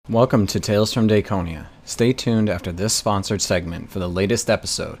Welcome to Tales from Daconia. Stay tuned after this sponsored segment for the latest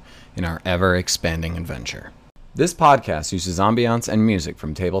episode in our ever-expanding adventure. This podcast uses ambiance and music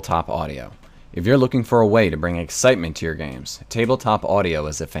from Tabletop Audio. If you're looking for a way to bring excitement to your games, Tabletop Audio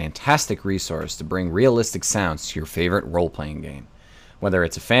is a fantastic resource to bring realistic sounds to your favorite role-playing game. Whether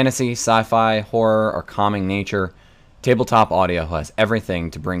it's a fantasy, sci-fi, horror, or calming nature, Tabletop Audio has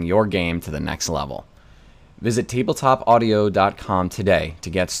everything to bring your game to the next level. Visit tabletopaudio.com today to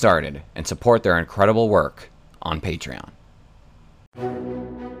get started and support their incredible work on Patreon.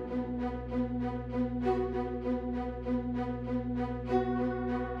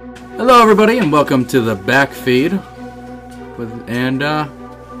 Hello everybody and welcome to the Backfeed.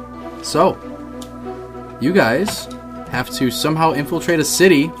 So, you guys have to somehow infiltrate a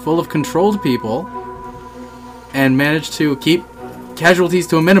city full of controlled people and manage to keep casualties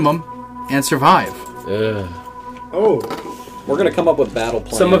to a minimum and survive. We're going to come up with battle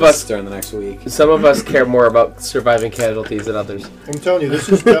plans during the next week. Some of us care more about surviving casualties than others. I'm telling you, this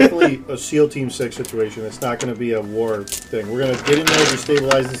is definitely a SEAL Team 6 situation. It's not going to be a war thing. We're going to get in there,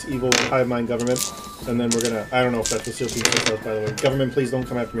 destabilize this evil hive mind government, and then we're going to... I don't know if that's what SEAL Team 6 does, by the way. Government, please don't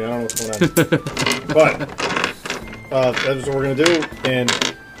come after me. I don't know what's going on. But that's what we're going to do, and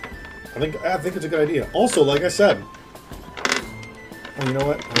I think it's a good idea. Also, like I said... Oh, you know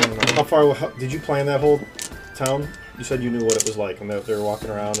what? I don't know. How did you plan that whole town? You said you knew what it was like, and that they were walking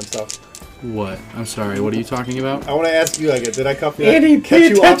around and stuff. What? I'm sorry, what are you talking about? I want to ask you again. Did I catch pay you off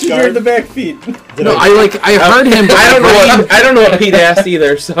attention guard? during the Backfeed. I heard him. But I don't know what Pete asked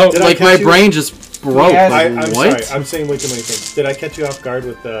either. So my brain just broke. I'm what? sorry. I'm saying way too many things. Did I catch you off guard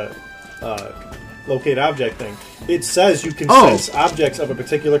with the locate object thing? It says you can sense objects of a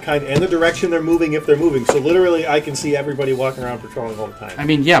particular kind and the direction they're moving if they're moving. So literally, I can see everybody walking around patrolling all the time. I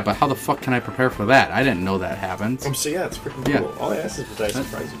mean, yeah, but how the fuck can I prepare for that? I didn't know that happened. Yeah, it's freaking cool. Yeah. All I ask is that I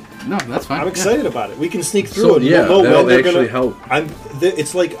surprise you. No, that's fine. I'm excited about it. We can sneak through it. Yeah, we'll know that'll actually help.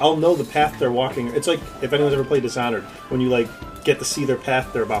 It's like I'll know the path they're walking. It's like if anyone's ever played Dishonored, when you get to see their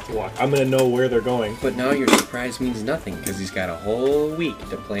path they're about to walk. I'm going to know where they're going. But now your surprise means nothing because he's got a whole week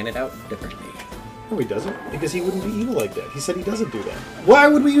to plan it out differently. No, he doesn't. Because he wouldn't be evil like that. He said he doesn't do that. Why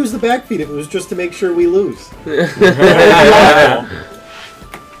would we use the backfeed if it was just to make sure we lose?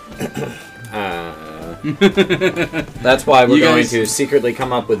 That's why we're going to secretly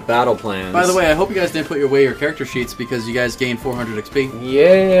come up with battle plans. By the way, I hope you guys didn't put away your character sheets because you guys gained 400 XP.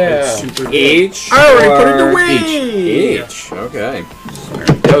 Yeah. Super good. Each? I already put it away. Each. Okay.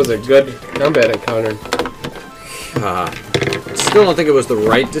 That was a good combat encounter. Still don't think it was the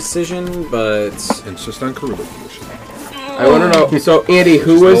right decision, but... Insist on Karuba. I want to know. So, Andy,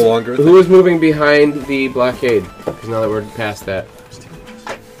 who was moving behind the blockade? Because now that we're past that.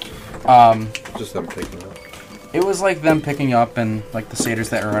 Just them picking up. It was like them picking up and like the satyrs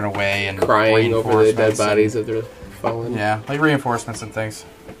that ran away and Crying over the dead bodies that they're falling. Yeah, like reinforcements and things.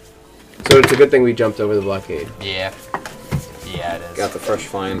 So it's a good thing we jumped over the blockade. Yeah. Yeah, it is. Got the fresh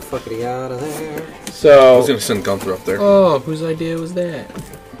flying fuckity out of there. So I was going to send Gunther up there. Oh, whose idea was that?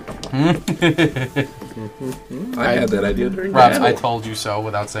 I had that idea during Rob, battle. I told you so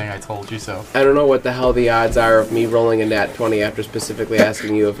without saying I told you so. I don't know what the hell the odds are of me rolling a nat 20 after specifically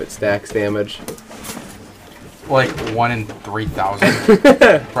asking you if it stacks damage. Like 1 in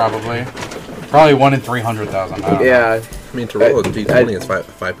 3,000, probably. Probably 1 in 300,000. I don't know. Yeah. I mean, to roll a D20, it's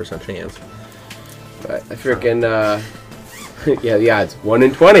 5% chance. But I freaking, yeah, the odds. 1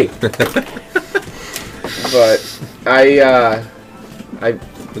 in 20. But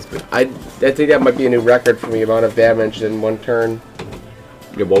I think that might be a new record for me, amount of damage in one turn.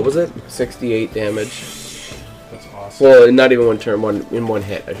 Yeah, what was it? 68 damage. That's awesome. Well, not even one turn, in one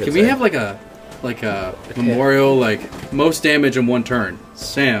hit, I should Can say. we have like a memorial, like most damage in one turn?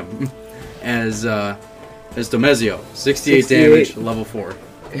 Sam as Domezio, 68 damage, level 4.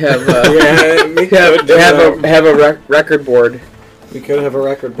 Have a record board. We could have a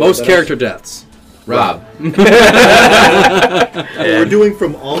record board. Most character deaths. Rob. We're doing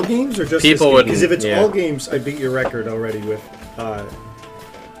from all games or just People this game? Because if it's yeah. all games, I beat your record already with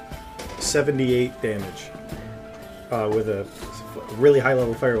 78 damage with a really high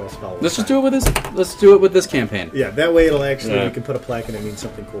level firewall spell. Let's just do it with this. Let's do it with this campaign. Yeah, that way it'll actually Yeah. we can put a plaque and it means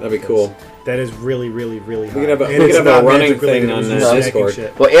something cool. That'd be cool. That is really, really, really high. We could have a, And we it's could have a not running magic related, thing on it was the just stacking Discord.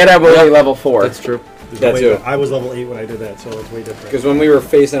 shit. Well, and I'm only level 4. That's true. There's That way too. better. I was level 8 when I did that, so it's way different. Because when we were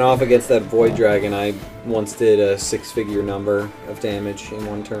facing off against that Void Dragon, I once did a 6-figure number of damage in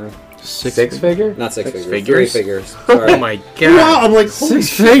one turn. Six figure? Not six figures. figures? 3 figures. Oh Sorry. my god. Wow, I'm like, holy 6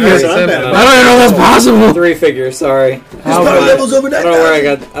 shit, figures? that's not bad. I don't even know that's possible. 3 figures. Sorry. How I levels over don't know where I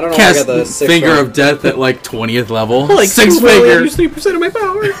got. I don't know where I got the Cast 6 Finger from. of Death at like 20th level. Like 6 2 million, figures. 3% of my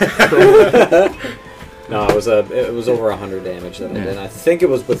power. No, it was over 100 damage that I did. I think it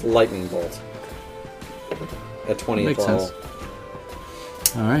was with Lightning Bolt at 20th Makes level.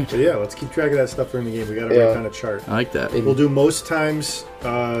 sense. All right. But yeah, let's keep track of that stuff during the game. We got to Yeah. write down a chart. I like that. We'll do most times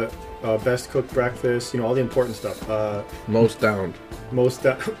best cooked breakfast, all the important stuff. Most downed. Most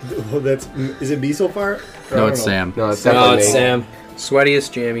is it me so far? Or I No, don't it's know. Sam. No, it's No, definitely it's me. Sam.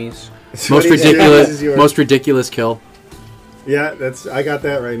 Sweatiest jammies. Most This is yours. ridiculous kill. Yeah, I got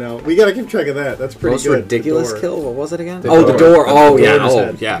that right now. We gotta keep track of that. That's pretty Most good. ridiculous The door. kill. What was it again? The Oh, the door. door. Oh, The yeah. door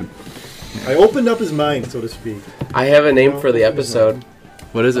Oh, just yeah. I opened up his mind, so to speak. I have a name for the episode.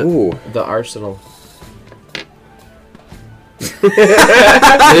 What is it? Ooh. The Arsenal.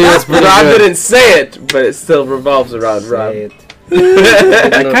 That's pretty Rob good. didn't say it, but it still revolves around Rob.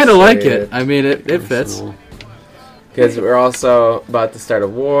 I kind of like it. I mean, it fits. Because we're also about to start a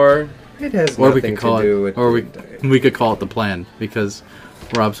war. It has Or we nothing could call to do it, with or the we could call it the plan because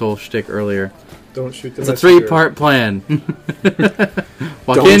Rob's whole shtick earlier. Don't shoot the It's a messenger. 3-part plan.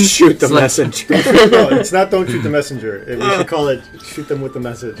 Don't shoot the it's like- messenger. No, it's not don't shoot the messenger. We should call it shoot them with the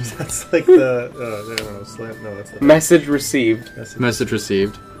message. That's like the I don't know, slam. No, that's the Message received. message. Message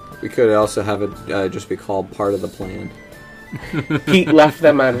received. We could also have it just be called part of the plan. Pete left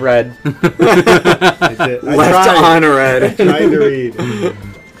them on red. I did. I Left tried. on red. Trying to read.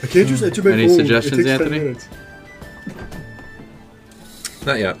 I can't just enter my Any phone. suggestions, it takes 10 Anthony? minutes.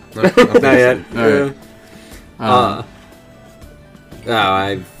 Not yet. No, Not yet. All right. Oh,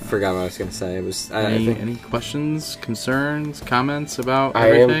 I forgot what I was going to say. It was. I think. Any questions, concerns, comments about I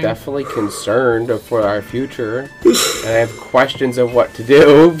everything? am definitely concerned for our future. And I have questions of what to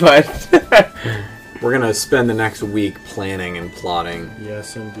do, but We're going to spend the next week planning and plotting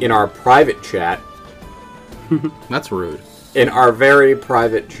Yes, indeed. in our private chat. That's rude. In our very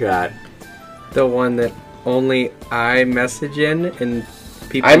private chat. the one that only I message in and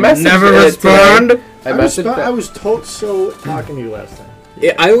people I messaged never it respond. today. I messaged I that. was so talking to you last time.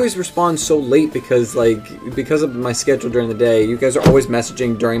 I always respond so late because of my schedule during the day. You guys are always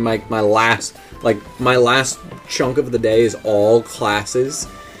messaging during my last chunk of the day is all classes,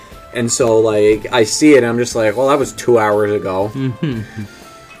 and so I see it and I'm just like, well, that was 2 hours ago,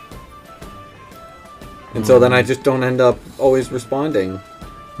 and so then I just don't end up always responding.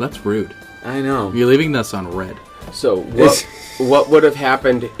 That's rude. I know. You're leaving this on red. So, what would have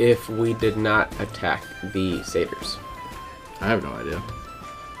happened if we did not attack the satyrs? I have no idea.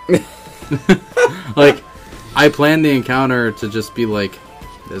 I planned the encounter to just be like,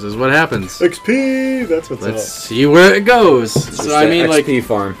 this is what happens. XP. That's what's Let's up. see where it goes. Just So I mean, the XP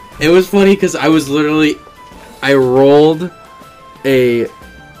farm. it was funny because I rolled a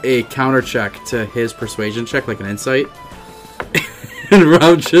counter check to his persuasion check, like an insight, and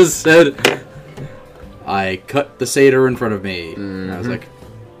Rob just said, "I cut the satyr in front of me." And I was like,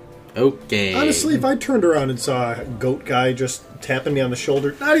 "Okay." Honestly, if I turned around and saw a goat guy just tapping me on the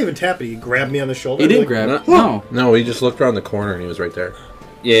shoulder, not even tapping, he grabbed me on the shoulder. he I'd be did like, grab it. "Huh." No, No, he just looked around the corner and he was right there.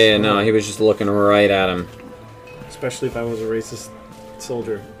 Yeah, no, he was just looking right at him. Especially if I was a racist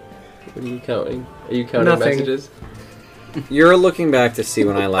soldier. What are you counting? Are you counting Nothing. messages? You're looking back to see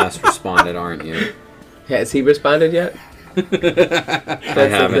when I last responded, aren't you? Has he responded yet? I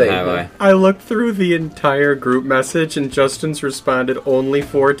haven't, have I? I looked through the entire group message and Justin's responded only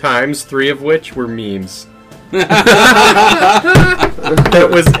 4 times, 3 of which were memes. That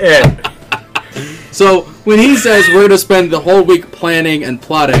was it. So when he says we're gonna spend the whole week planning and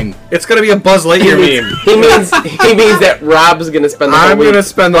plotting, It's gonna be a Buzz Lightyear meme. He means that Rob's gonna spend the whole I'm week. gonna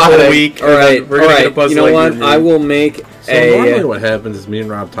spend the whole plotting. week. All right, We're gonna get a Buzz You know Lightyear what? meme. I will make So normally a. what happens is me and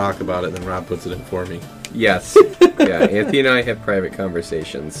Rob talk about it, and then Rob puts it in for me. Yes. Yeah. Anthony and I have private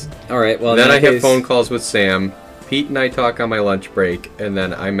conversations. All right. Well, Then in I that have case- phone calls with Sam. Pete and I talk on my lunch break, and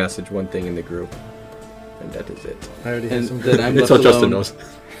then I message one thing in the group, and that is it. I already had and some. then I'm It's left how Justin alone. knows.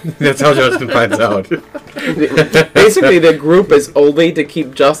 That's how Justin finds out. Basically, the group is only to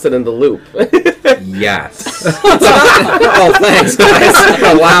keep Justin in the loop. Yes. Oh, thanks, guys.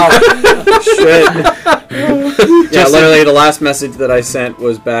 Oh, wow. Shit. Yeah, literally, the last message that I sent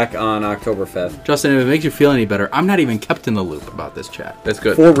was back on October 5th. Justin, if it makes you feel any better, I'm not even kept in the loop about this chat. That's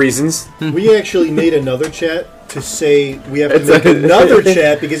good. 4 reasons. We actually made another chat to say we have to make another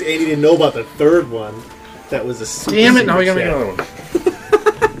chat because Andy didn't know about the third one. That was a super Damn it! Now we secret gotta make chat. another one.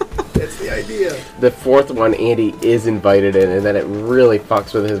 idea. The fourth one, Andy is invited in, and then it really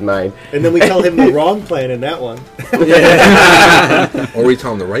fucks with his mind. And then we tell him the wrong plan in that one. Or we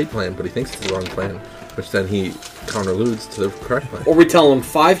tell him the right plan, but he thinks it's the wrong plan, which then he counterludes to the correct plan. Or we tell him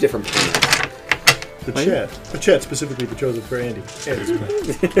 5 different plans. The chat specifically the chosen for Andy. Andy's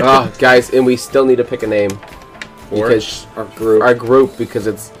plan. Oh, guys, and we still need to pick a name. Because Our group. Our group, because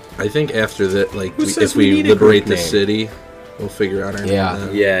it's... I think after that, like, Who says if we we need a liberate group the name? city, we'll figure out our Yeah. name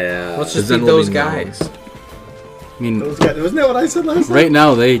then. Yeah. Let's 'Cause just then beat we'll those be known. guys. I mean, Those guys, wasn't that what I said last time? right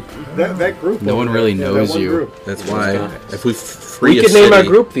now they That group. No over one there. really Yeah, knows that one you. group. That's why, guys. if we free We a could name our city-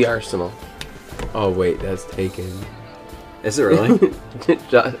 group the Arsenal. Oh, wait, that's taken. Is it really?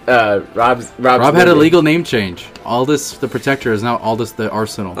 Rob Rob had a legal name change. Aldous the Protector is now Aldous the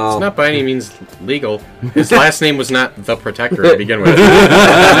Arsenal. Oh. It's not by any means legal. His last name was not the Protector to begin with.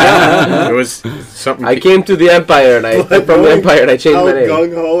 It was something. I came to the Empire, and I'm from the Empire, and I changed my name.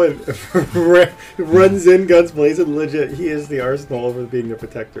 Gung ho and runs in, guns blazing. Legit, he is the Arsenal over being the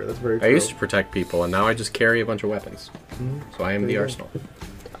Protector. That's very true. I used to protect people, and now I just carry a bunch of weapons. So I am the Arsenal.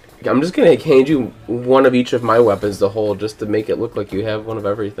 I'm just gonna hand you one of each of my weapons to hold, just to make it look like you have one of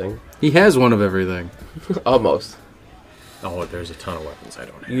everything. He has one of everything. Almost. Oh, there's a ton of weapons I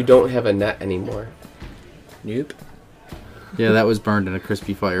don't have. You don't have a net anymore. Nope. Yeah, that was burned in a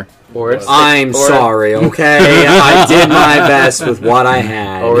crispy fire. Or a stick, I'm or sorry, okay? I did my best with what I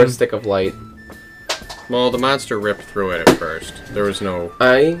had. Or a stick of light. Well, the monster ripped through it at first. There was no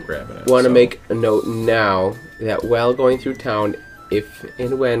I grabbing it. want to so- make a note now that while going through town, if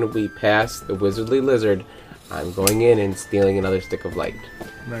and when we pass the Wizardly Lizard, I'm going in and stealing another stick of light.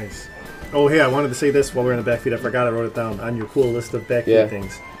 Nice. Oh, hey, I wanted to say this while we're in the backfeed. I forgot I wrote it down on your cool list of backfeed Yeah.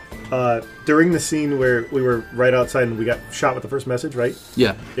 things. During the scene where we were right outside and we got shot with the first message, right?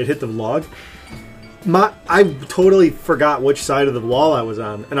 Yeah. It hit the log. I totally forgot which side of the wall I was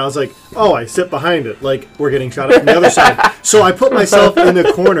on, and I was like, "Oh, I sit behind it, like we're getting shot at from the other side." So I put myself in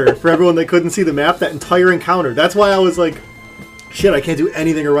the corner for everyone that couldn't see the map. That entire encounter. That's why I was like, "Shit, I can't do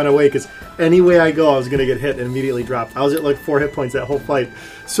anything or run away because any way I go, I was gonna get hit and immediately dropped." I was at like 4 hit points that whole fight.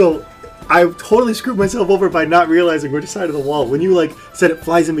 So I totally screwed myself over by not realizing which side of the wall. When you like said it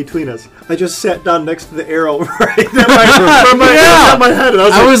flies in between us, I just sat down next to the arrow right at my head, and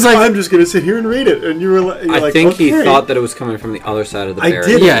I was like, "I'm just gonna sit here and read it." And you're like, I think okay. he thought that it was coming from the other side of the barrier. I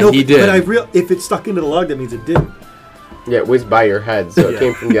did. Yeah, no, he did. But if it stuck into the log, that means it didn't. Yeah, it was by your head, so it Yeah.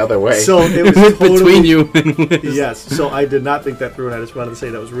 came from the other way. So it was totally, Between you and Wiz. Yes. So I did not think that through, and I just wanted to say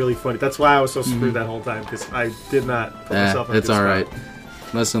that was really funny. That's why I was so screwed that whole time because I did not put myself in a It's good all spot. right.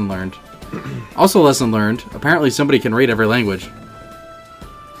 Lesson learned. Also, lesson learned. Apparently, somebody can read every language.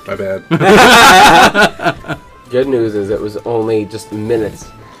 My bad. Good news is it was only just minutes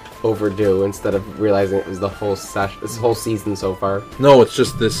overdue instead of realizing it was the whole this whole season so far. No, it's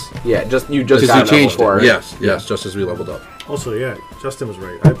just this. Yeah, just you Because just you got changed it, level 4. right? Yes, just as we leveled up. Also, yeah, Justin was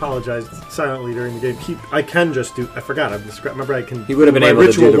right. I apologized silently during the game. I can just do. I forgot. Remember, I can. He would have been my able to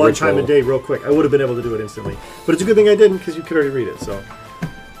ritual do the one ritual. time a day, real quick. I would have been able to do it instantly, but it's a good thing I didn't because you could already read it. So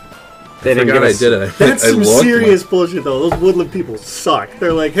They I didn't forgot give I us. did it. that's I some looked, serious bullshit, though. Those woodland people suck.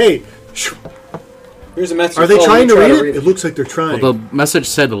 They're like, hey, Here's a message. are they Oh, trying let to me read try it? It looks like they're trying. Well, the message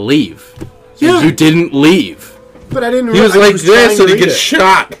said leave. Yeah. You didn't leave. But I didn't. He was I like trying this, to and he read gets it.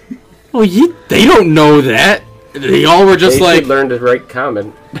 shot. Well, they don't know that. They all were just They like, should learn to write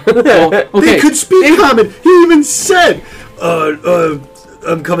common. well, okay. They could speak common. He even said,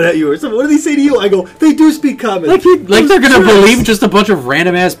 I'm coming at you or something. What do they say to you? I go, they do speak common. like they're gonna Yes. believe just a bunch of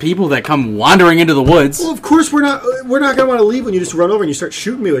random ass people that come wandering into the woods. Well, of course we're not gonna want to leave when you just run over and you start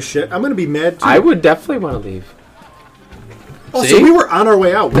shooting me with shit. I'm gonna be mad too. I would definitely want to leave. Also, See? we were on our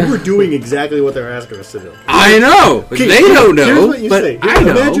way out. We were doing exactly what they were asking us to do. I know. Okay, They don't know. Here's what you but say. I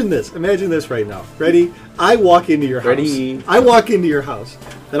know. Imagine this. Imagine this right now. Ready? I walk into your house. Ready. I walk into your house.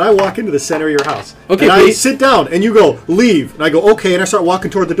 And I walk into the center of your house. Okay, and I please. sit down, and you go, leave. And I go, okay. And I start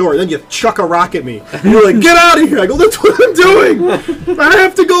walking toward the door. And then you chuck a rock at me. And you're like, get out of here. I go, that's what I'm doing. I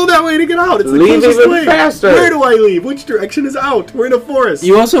have to go that way to get out. It's the Leave closest even way. faster. Where do I leave? Which direction is out? We're in a forest.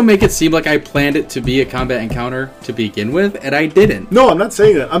 You also make it seem like I planned it to be a combat encounter to begin with, and I didn't. No, I'm not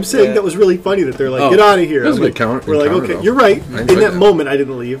saying that. I'm saying Yeah. that was really funny that they're like, Oh. get out of here. That was I'm a like, good counter- we're like, encounter, okay, though. you're right. I In enjoyed that that. moment, I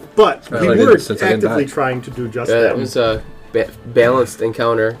didn't leave, but I we didn't were since I didn't actively die. trying to do just Yeah, that. that was a balanced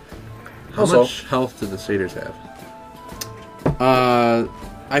encounter. How much health did the satyrs have?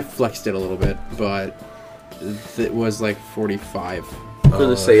 I flexed it a little bit, but it was like 45. For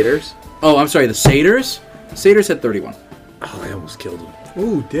the satyrs. Oh, I'm sorry, the satyrs? Satyrs had 31. Oh, I almost killed him.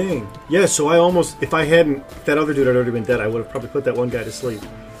 Ooh, dang. Yeah, so I almost, if I hadn't, that other dude had already been dead, I would have probably put that one guy to sleep.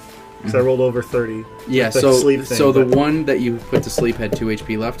 Because I rolled over 30. Yeah, The so sleep thing, so the but- one that you put to sleep had 2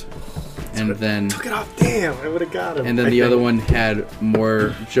 HP left. and then took it off. Damn, I would have got him. and then the other one had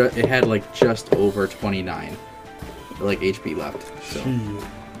more. It had like just over 29, like HP left. So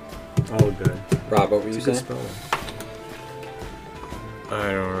Oh, good. Rob, what were you saying?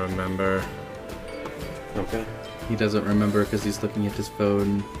 I don't remember. Okay. he doesn't remember because he's looking at his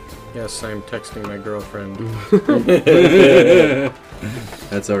phone. Yes, I'm texting my girlfriend.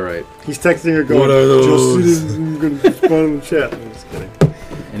 That's all right. He's texting her going, What are those? I'm going to respond in the chat. I'm just kidding.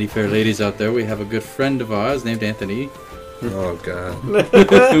 Any fair ladies out there? We have a good friend of ours named Anthony, Oh god.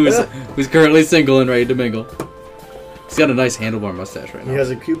 who's currently single and ready to mingle. He's got a nice handlebar mustache right He now.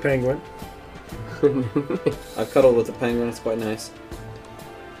 has a cute penguin. I've cuddled with the penguin. It's quite nice.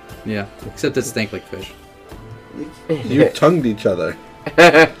 Yeah, except it stank like fish. You tongued each other.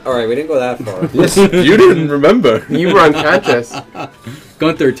 All right, we didn't go that far. Yes, you didn't remember. You were unconscious.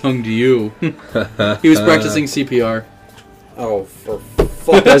 Gunther tongued you. He was practicing CPR. Oh, for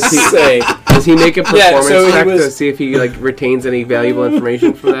fuck's sake! Does he make a performance so he check to was- see if he like retains any valuable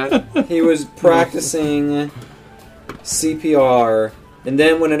information from that? He was practicing CPR, and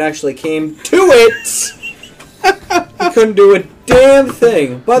then when it actually came to it, he couldn't do a damn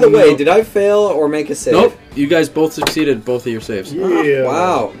thing. By the way, did I fail or make a save? Nope, you guys both succeeded both of your saves. Yeah.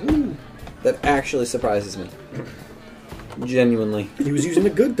 Wow. That actually surprises me. Genuinely. He was using the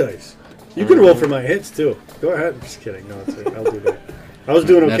good dice. You can roll for my hits, too. Go ahead. I'm just kidding. No, it's I'll do that. I was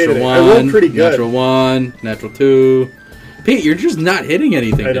doing okay Natural today. one, I rolled pretty good. natural one, natural two. Pete, you're just not hitting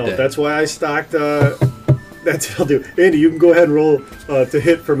anything I know. today. That's why I stocked... that's what I'll do. Andy, you can go ahead and roll to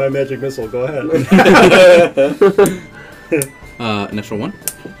hit for my magic missile. Go ahead. Natural one,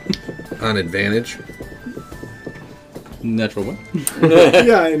 On advantage. natural one.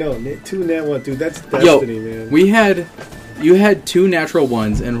 Yeah, I know. 2 nat 1. Dude, that's destiny, man. You had 2 natural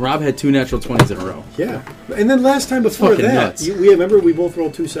ones, and Rob had 2 natural 20s in a row. Yeah. And then last time before fucking that, nuts. we remember we both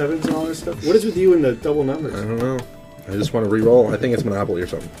rolled 2 7s and all that stuff. What is with you and the double numbers? I don't know. I just want to re-roll. I think it's Monopoly or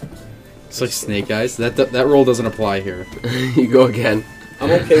something. It's like Snake Eyes. That roll doesn't apply here. You go again.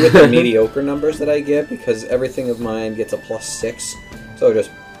 I'm okay with the mediocre numbers that I get because everything of mine gets a +6, so it just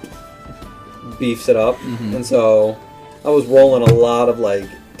beefs it up. And so I was rolling a lot of like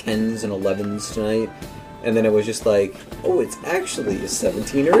 10s and 11s tonight, and then it was just like, oh, it's actually a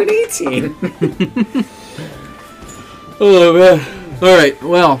 17 or an 18. Oh man! All right.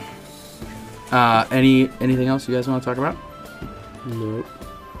 Well, anything else you guys want to talk about? Nope.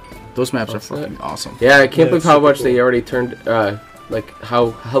 Those maps are fucking awesome. Yeah, I can't Yeah, believe how super much cool. they already turned, like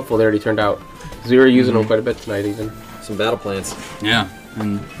how helpful they already turned out. 'Cause we were using them quite a bit tonight, even. Some battle plans. Yeah,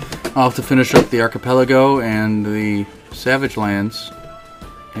 and I'll have to finish up the Archipelago and the Savage Lands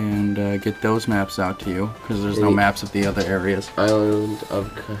and get those maps out to you because there's no Hey. maps of the other areas. Island of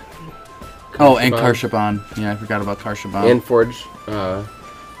Oh, and Karshaban. Karshaban. Yeah, I forgot about Karshaban. And Forge. What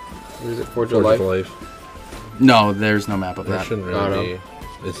is it? Forge of Forge of Life. Life. No, there's no map of That that. shouldn't Oh, no. really be.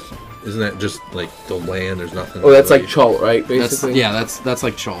 Isn't that just like the land? There's nothing. Oh, that's really- like Chult, right? That's Basically. that's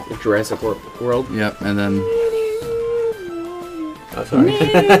like Chol. Jurassic World. Yep, and then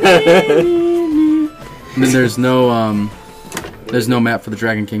there's no map for the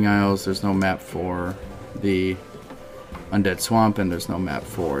Dragon King Isles. There's no map for the Undead Swamp, and there's no map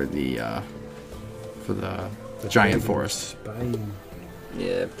for the Giant Forest.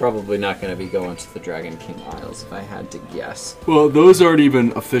 Yeah, probably not going to be going to the Dragon King Isles if I had to guess. Well, those aren't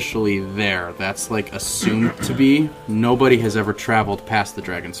even officially there. That's like assumed to be. Nobody has ever traveled past the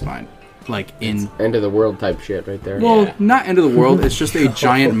Dragon Spine. Like in End of the world type shit right there. well, Yeah. not end of the world. It's just a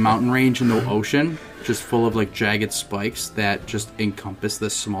giant mountain range in the ocean, just full of like jagged spikes that just encompass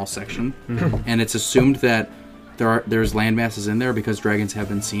this small section. And it's assumed that there's land masses in there because dragons have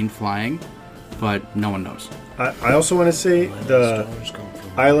been seen flying, but no one knows. I also want to say the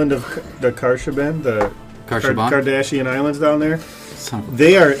island of the Karshaban, the Karshaban? Kardashian Islands down there, Son of a-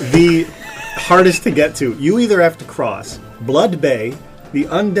 they are the hardest to get to. You either have to cross Blood Bay, the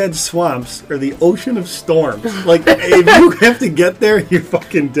Undead Swamps, or the Ocean of Storms. Like, if you have to get there, you're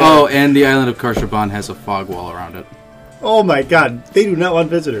fucking dead. Oh, and the island of Karshaban has a fog wall around it. Oh my god, they do not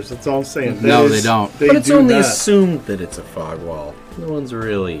want visitors. That's all I'm saying. That No, is- they don't. They But it's do only not. assumed that it's a fog wall. No one's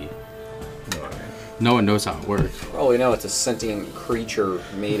really. No one knows how it works. For all we know, it's a sentient creature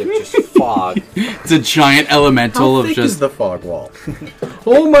made of just fog. It's a giant elemental How of thick just is the fog wall?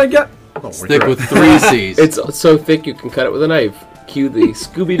 Oh my god! Oh, thick with 3 C's. It's so thick you can cut it with a knife. Cue the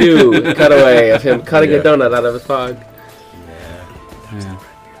Scooby-Doo cutaway of him cutting a donut out of his fog.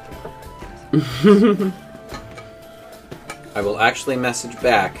 Yeah. I will actually message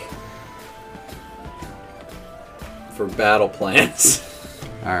back for battle plans.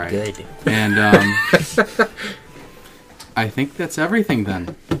 All right. And I think that's everything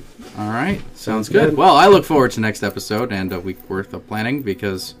then. All right, sounds good. Well, I look forward to next episode and a week worth of planning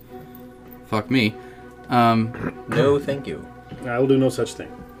because, fuck me. No, thank you. I will do no such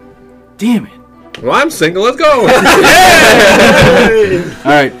thing. Damn it. Well, I'm single. Let's go.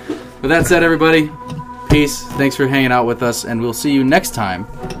 All right. With that said, everybody, peace. Thanks for hanging out with us, and we'll see you next time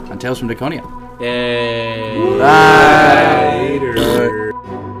on Tales from Daconia. Yay! Bye. Later.